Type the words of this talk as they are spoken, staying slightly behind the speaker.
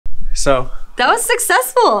So that was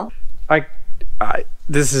successful.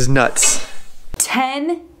 This is nuts.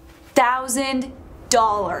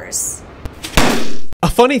 $10,000. A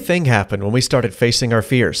funny thing happened when we started facing our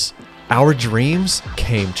fears. Our dreams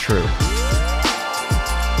came true.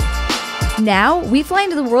 Now, we fly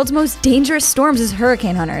into the world's most dangerous storms as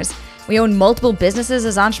hurricane hunters. We own multiple businesses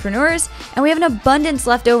as entrepreneurs, and we have an abundance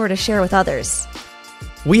left over to share with others.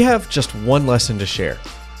 We have just one lesson to share.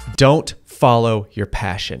 Don't follow your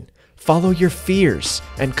passion. Follow your fears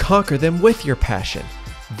and conquer them with your passion.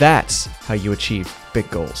 That's how you achieve big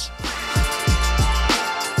goals.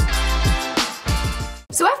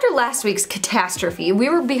 So after last week's catastrophe, we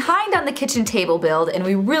were behind on the kitchen table build and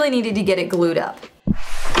we really needed to get it glued up.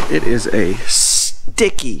 It is a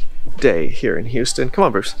sticky day here in Houston. Come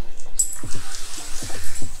on, Bruce.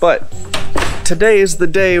 But today is the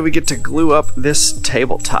day we get to glue up this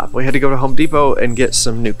tabletop. We had to go to Home Depot and get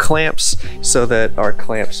some new clamps so that our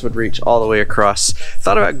clamps would reach all the way across.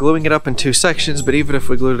 Thought about gluing it up in 2 sections, but even if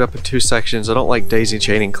we glued it up in 2 sections, I don't like daisy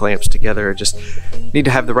chaining clamps together. I just need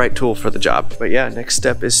to have the right tool for the job. But yeah, next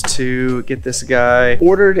step is to get this guy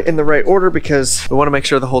ordered in the right order because we want to make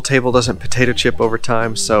sure the whole table doesn't potato chip over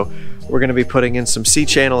time. So we're going to be putting in some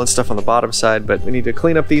C-channel and stuff on the bottom side, but we need to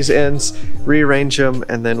clean up these ends, rearrange them,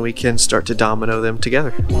 and then we can start to domino them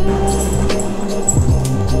together.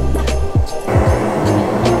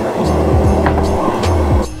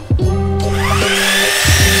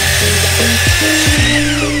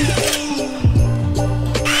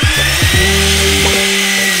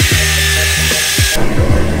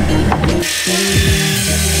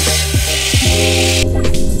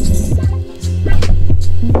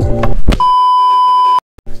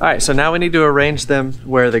 Alright, so now we need to arrange them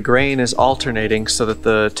where the grain is alternating so that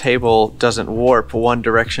the table doesn't warp one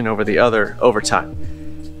direction over the other over time.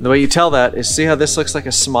 And the way you tell that is, see how this looks like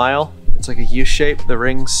a smile? It's like a U shape. The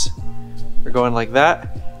rings are going like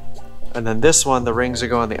that. And then this one, the rings are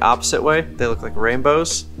going the opposite way. They look like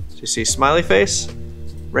rainbows. So you see smiley face,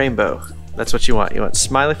 rainbow. That's what you want. You want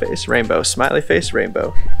smiley face, rainbow, smiley face,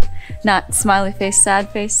 rainbow. Not smiley face, sad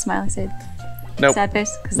face, smiley face. Nope. Sad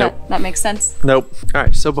face, because Nope. that makes sense. Nope. All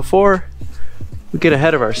right, so before we get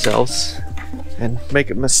ahead of ourselves and make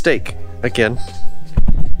a mistake again,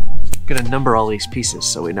 I'm gonna number all these pieces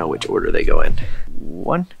so we know which order they go in.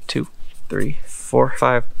 1, 2, 3, 4,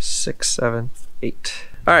 5, 6, 7, 8.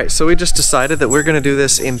 All right, so we just decided that we're gonna do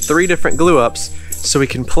this in 3 different glue ups so we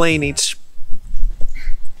can plane each.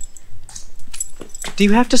 Do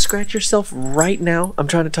you have to scratch yourself right now? I'm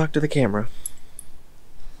trying to talk to the camera.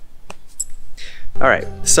 Alright,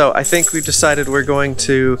 so I think we've decided we're going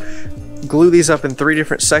to glue these up in 3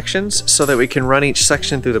 different sections so that we can run each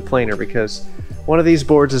section through the planer, because one of these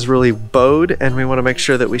boards is really bowed and we want to make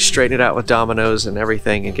sure that we straighten it out with dominoes and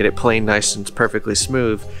everything and get it planed nice and perfectly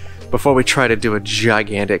smooth before we try to do a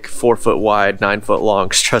gigantic 4-foot wide, 9-foot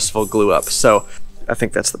long stressful glue up. So I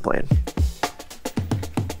think that's the plan.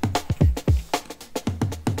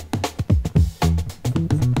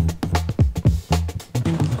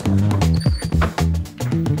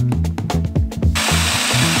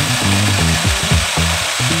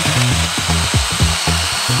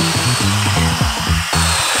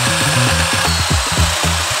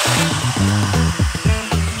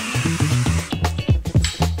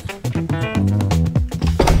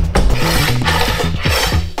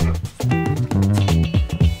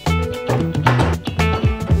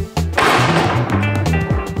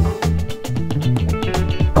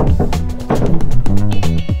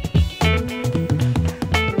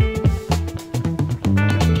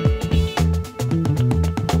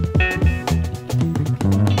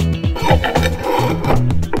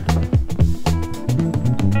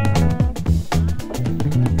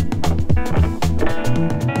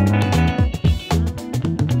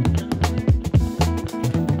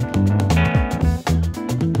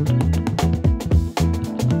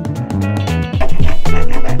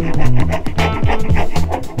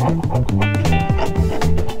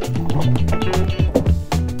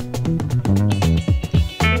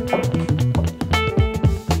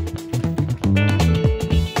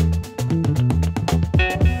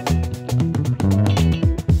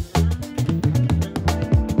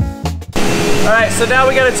 Alright, so now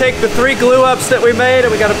we gotta take the 3 glue ups that we made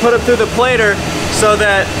and we gotta put them through the planer so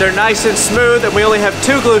that they're nice and smooth and we only have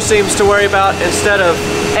 2 glue seams to worry about instead of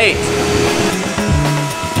 8.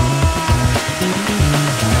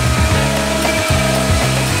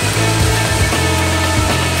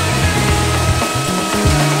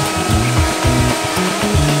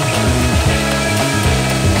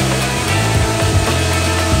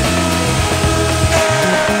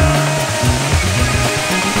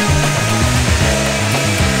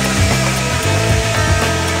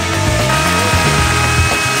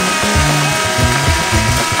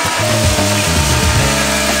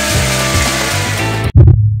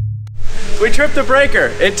 We tripped a breaker.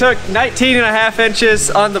 It took 19.5 inches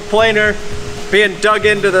on the planer being dug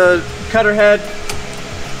into the cutter head.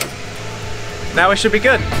 Now we should be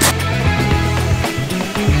good.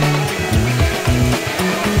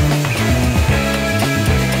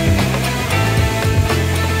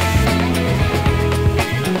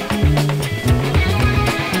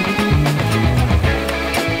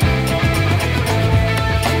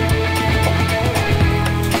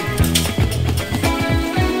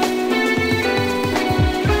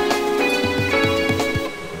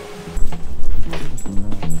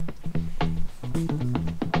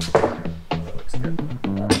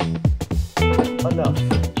 Enough.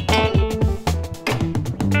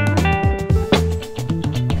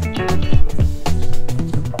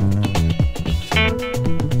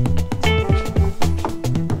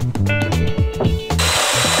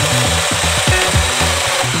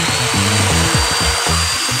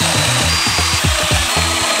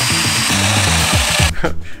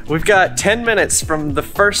 We've got 10 minutes from the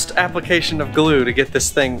first application of glue to get this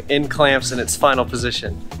thing in clamps in its final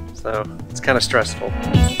position. So it's kind of stressful.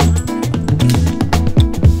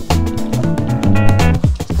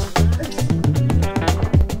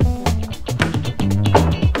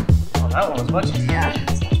 That one was much easier. Yeah.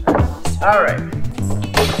 All right.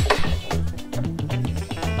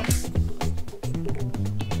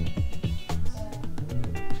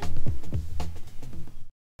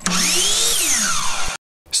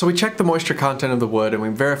 So we checked the moisture content of the wood and we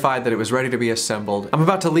verified that it was ready to be assembled. I'm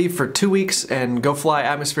about to leave for 2 weeks and go fly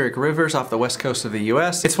atmospheric rivers off the west coast of the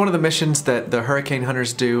US. It's one of the missions that the hurricane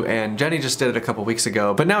hunters do, and Jenny just did it a couple weeks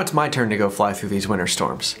ago, but now it's my turn to go fly through these winter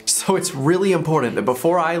storms. So it's really important that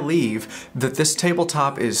before I leave, that this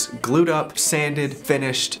tabletop is glued up, sanded,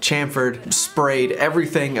 finished, chamfered, sprayed,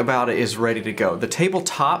 everything about it is ready to go. The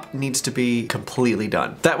tabletop needs to be completely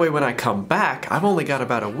done. That way when I come back, I've only got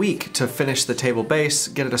about a week to finish the table base,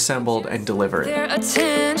 get it assembled, and deliver it. Their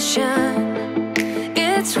attention,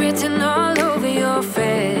 it's written all over your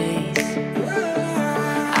face.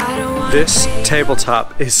 This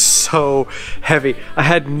tabletop is so heavy. I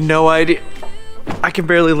had no idea. I can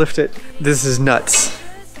barely lift it. This is nuts.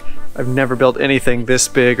 I've never built anything this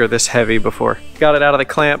big or this heavy before. Got it out of the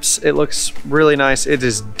clamps. It looks really nice. It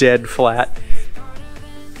is dead flat.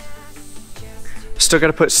 Still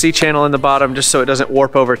gotta put C-channel in the bottom just so it doesn't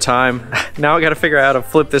warp over time. Now I gotta figure out how to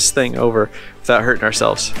flip this thing over without hurting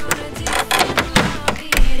ourselves.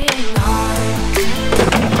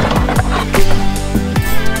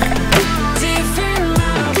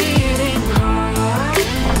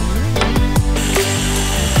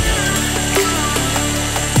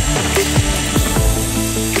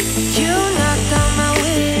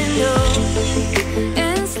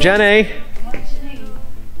 Jenny,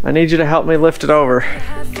 I need you to help me lift it over.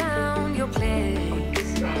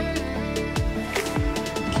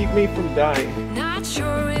 Keep me from dying. Not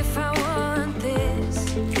sure if I want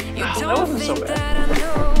this. You That don't wasn't so think bad. that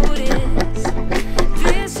I notice.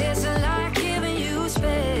 This isn't like giving you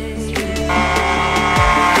space. I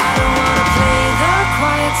don't wanna play the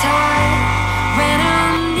quiet time when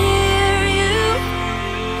I'm near you,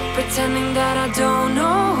 pretending that I don't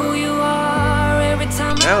know who you are every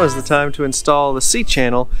time. Now is the time to install the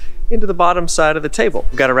C-channel into the bottom side of the table.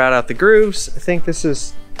 We've got to route out the grooves. I think this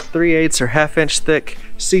is 3/8 or 1/2 inch thick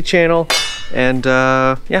C-channel, and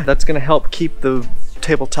yeah, that's gonna help keep the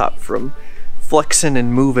tabletop from flexing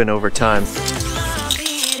and moving over time.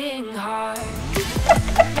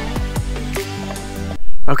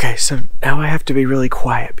 Okay, so now I have to be really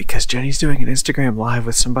quiet because Jenny's doing an Instagram live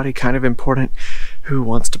with somebody kind of important who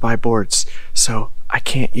wants to buy boards. So I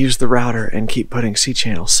can't use the router and keep putting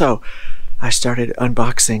C-channel. So I started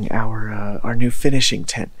unboxing our new finishing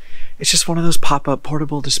tent. It's just one of those pop-up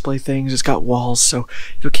portable display things. It's got walls, so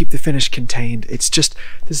it'll keep the finish contained. It's just,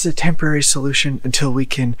 this is a temporary solution until we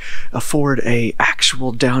can afford a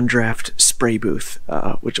actual downdraft spray booth,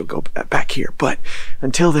 which will go back here. But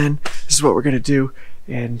until then, this is what we're gonna do.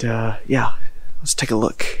 And yeah, let's take a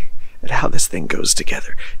look at how this thing goes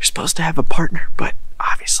together. You're supposed to have a partner, but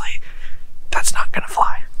obviously that's not gonna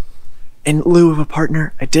fly. In lieu of a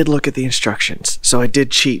partner, I did look at the instructions, so I did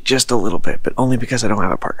cheat just a little bit, but only because I don't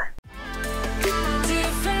have a partner.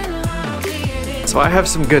 So I have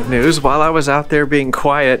some good news. While I was out there being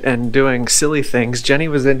quiet and doing silly things, Jenny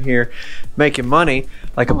was in here making money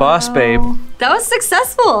like a boss babe. That was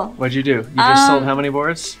successful. What'd you do? You just sold how many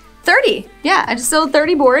boards? 30. Yeah, I just sold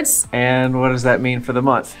 30 boards. And what does that mean for the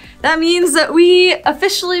month? That means that we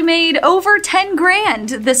officially made over 10 grand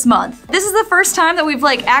this month. This is the first time that we've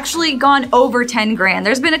like actually gone over 10 grand.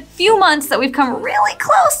 There's been a few months that we've come really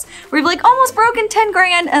close. We've like almost broken 10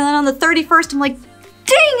 grand, and then on the 31st, I'm like,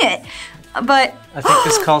 dang it. but I think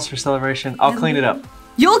this calls for celebration. I'll clean it up.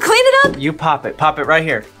 you'll clean it up? You pop it. Pop it right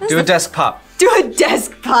here. Do a desk pop. Do a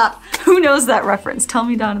desk pop. Who knows that reference? Tell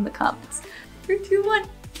me down in the comments. 3, 2, 1.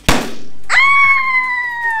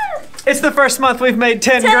 It's the first month we've made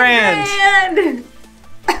 10 grand.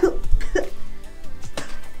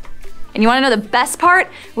 And you wanna know the best part?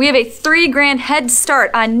 We have a 3 grand head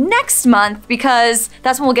start on next month because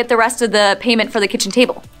that's when we'll get the rest of the payment for the kitchen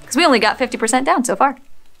table. Because we only got 50% down so far.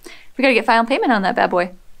 We gotta get final payment on that bad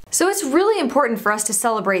boy. So it's really important for us to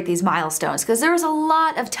celebrate these milestones because there was a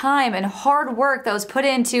lot of time and hard work that was put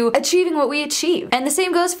into achieving what we achieved. And the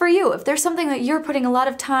same goes for you. If there's something that you're putting a lot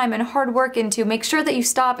of time and hard work into, make sure that you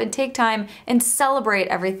stop and take time and celebrate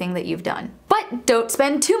everything that you've done. But don't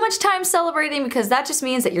spend too much time celebrating because that just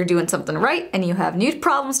means that you're doing something right and you have new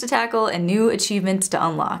problems to tackle and new achievements to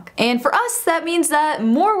unlock. And for us, that means that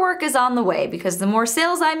more work is on the way because the more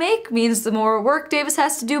sales I make means the more work Davis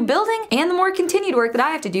has to do building and the more continued work that I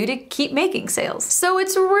have to do to keep making sales. So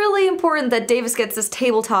it's really important that Davis gets this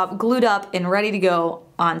tabletop glued up and ready to go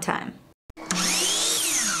on time.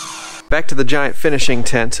 Back to the giant finishing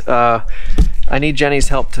tent. I need Jenny's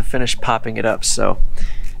help to finish popping it up, so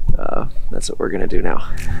that's what we're gonna do now.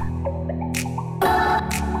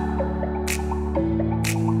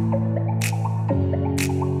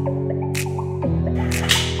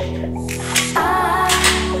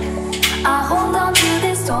 I hold on to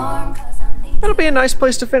this storm. That'll be a nice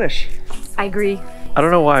place to finish. I agree. I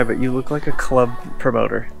don't know why, but you look like a club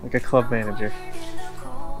promoter, like a club manager.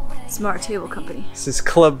 Smart table company. This is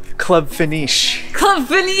Club Finish. Club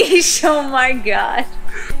Finish, oh my god.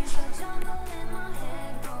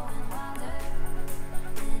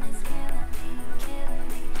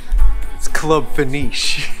 It's Club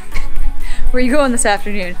Finish. Where are you going this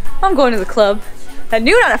afternoon? I'm going to the club. At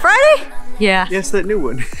noon on a Friday? Yeah. Yes, that new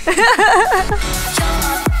one.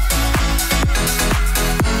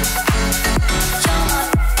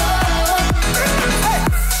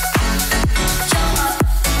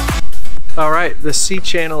 Alright, the C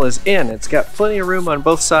channel is in. It's got plenty of room on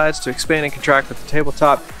both sides to expand and contract with the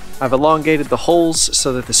tabletop. I've elongated the holes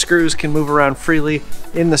so that the screws can move around freely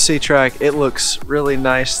in the C-track. It looks really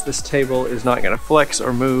nice. This table is not going to flex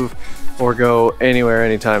or move or go anywhere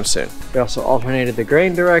anytime soon. We also alternated the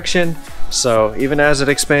grain direction, so even as it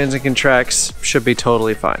expands and contracts, should be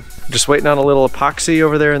totally fine. Just waiting on a little epoxy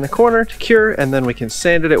over there in the corner to cure, and then we can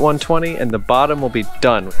sand it at 120 and the bottom will be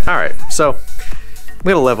done. Alright, so I'm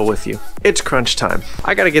gonna level with you. It's crunch time.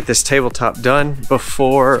 I gotta get this tabletop done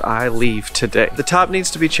before I leave today. The top needs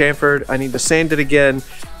to be chamfered. I need to sand it again.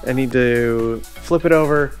 I need to flip it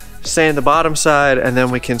over, sand the bottom side, and then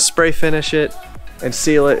we can spray finish it and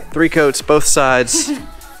seal it. 3 coats, both sides.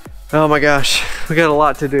 Oh my gosh, we got a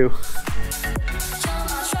lot to do.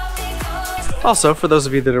 Also, for those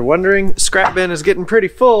of you that are wondering, scrap bin is getting pretty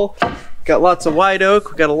full. Got lots of white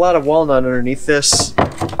oak. We got a lot of walnut underneath this.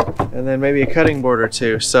 And then maybe a cutting board or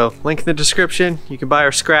 2. So link in the description. You can buy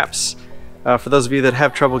our scraps for those of you that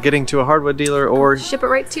have trouble getting to a hardwood dealer, or Ship it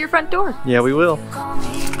right to your front door. yeah, we will.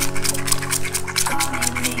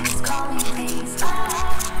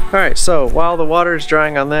 Alright, so while the water is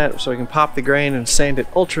drying on that, so we can pop the grain and sand it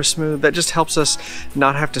ultra smooth, that just helps us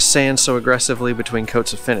not have to sand so aggressively between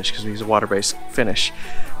coats of finish because we use a water-based finish.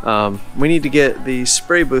 We need to get the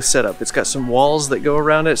spray booth set up. It's got some walls that go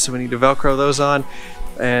around it, so we need to Velcro those on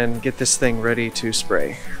and get this thing ready to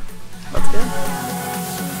spray. Let's go.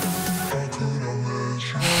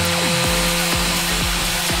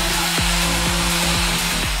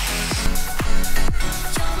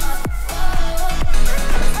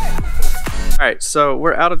 Alright, so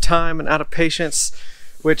we're out of time and out of patience,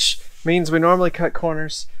 which means we normally cut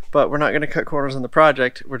corners, but we're not going to cut corners on the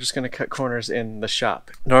project. We're just going to cut corners in the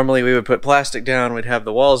shop. Normally we would put plastic down, we'd have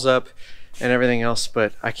the walls up and everything else,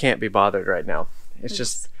 but I can't be bothered right now. It's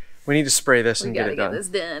just, we need to spray this and get it done. We gotta get this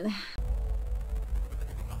done.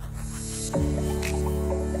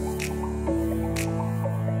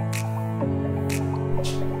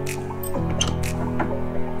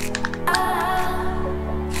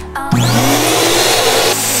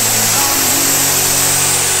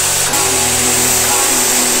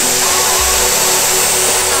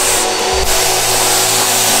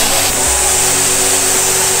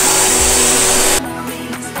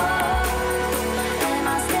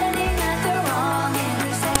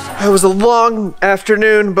 It was a long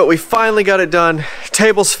afternoon, but we finally got it done.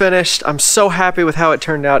 Table's finished. I'm so happy with how it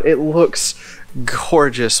turned out. It looks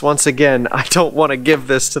gorgeous. Once again, I don't want to give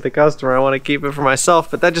this to the customer. I want to keep it for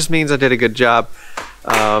myself, but that just means I did a good job.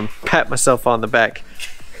 Pat myself on the back.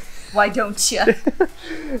 Why don't you?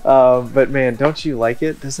 But man, don't you like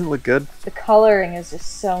it? Doesn't it look good? The coloring is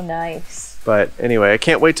just so nice. But anyway, I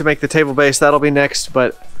can't wait to make the table base. That'll be next.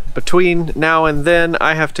 But between now and then,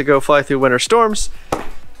 I have to go fly through winter storms.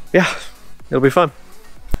 Yeah, it'll be fun.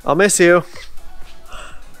 I'll miss you.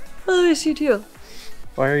 I miss you too.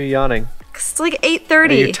 Why are you yawning? It's like Are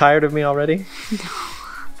 8:30. you tired of me already?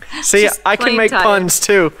 See, Just I can plain make tired. puns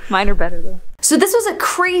too. Mine are better though. So this was a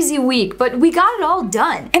crazy week, but we got it all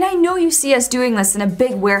done. And I know you see us doing this in a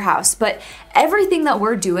big warehouse, but everything that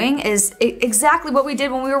we're doing is exactly what we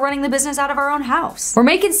did when we were running the business out of our own house. We're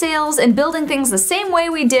making sales and building things the same way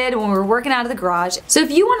we did when we were working out of the garage. So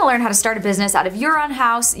if you want to learn how to start a business out of your own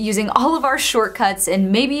house using all of our shortcuts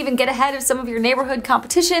and maybe even get ahead of some of your neighborhood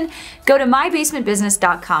competition, go to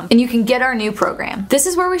mybasementbusiness.com and you can get our new program. This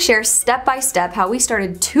is where we share step by step how we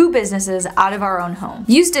started 2 businesses out of our own home.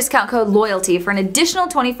 Use discount code LOYALTY for an additional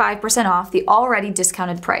 25% off the already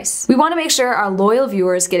discounted price. We want to make sure our loyal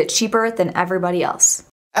viewers get it cheaper than everybody else.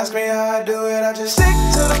 Ask me how I do it, I just stick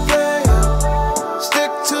to the plan.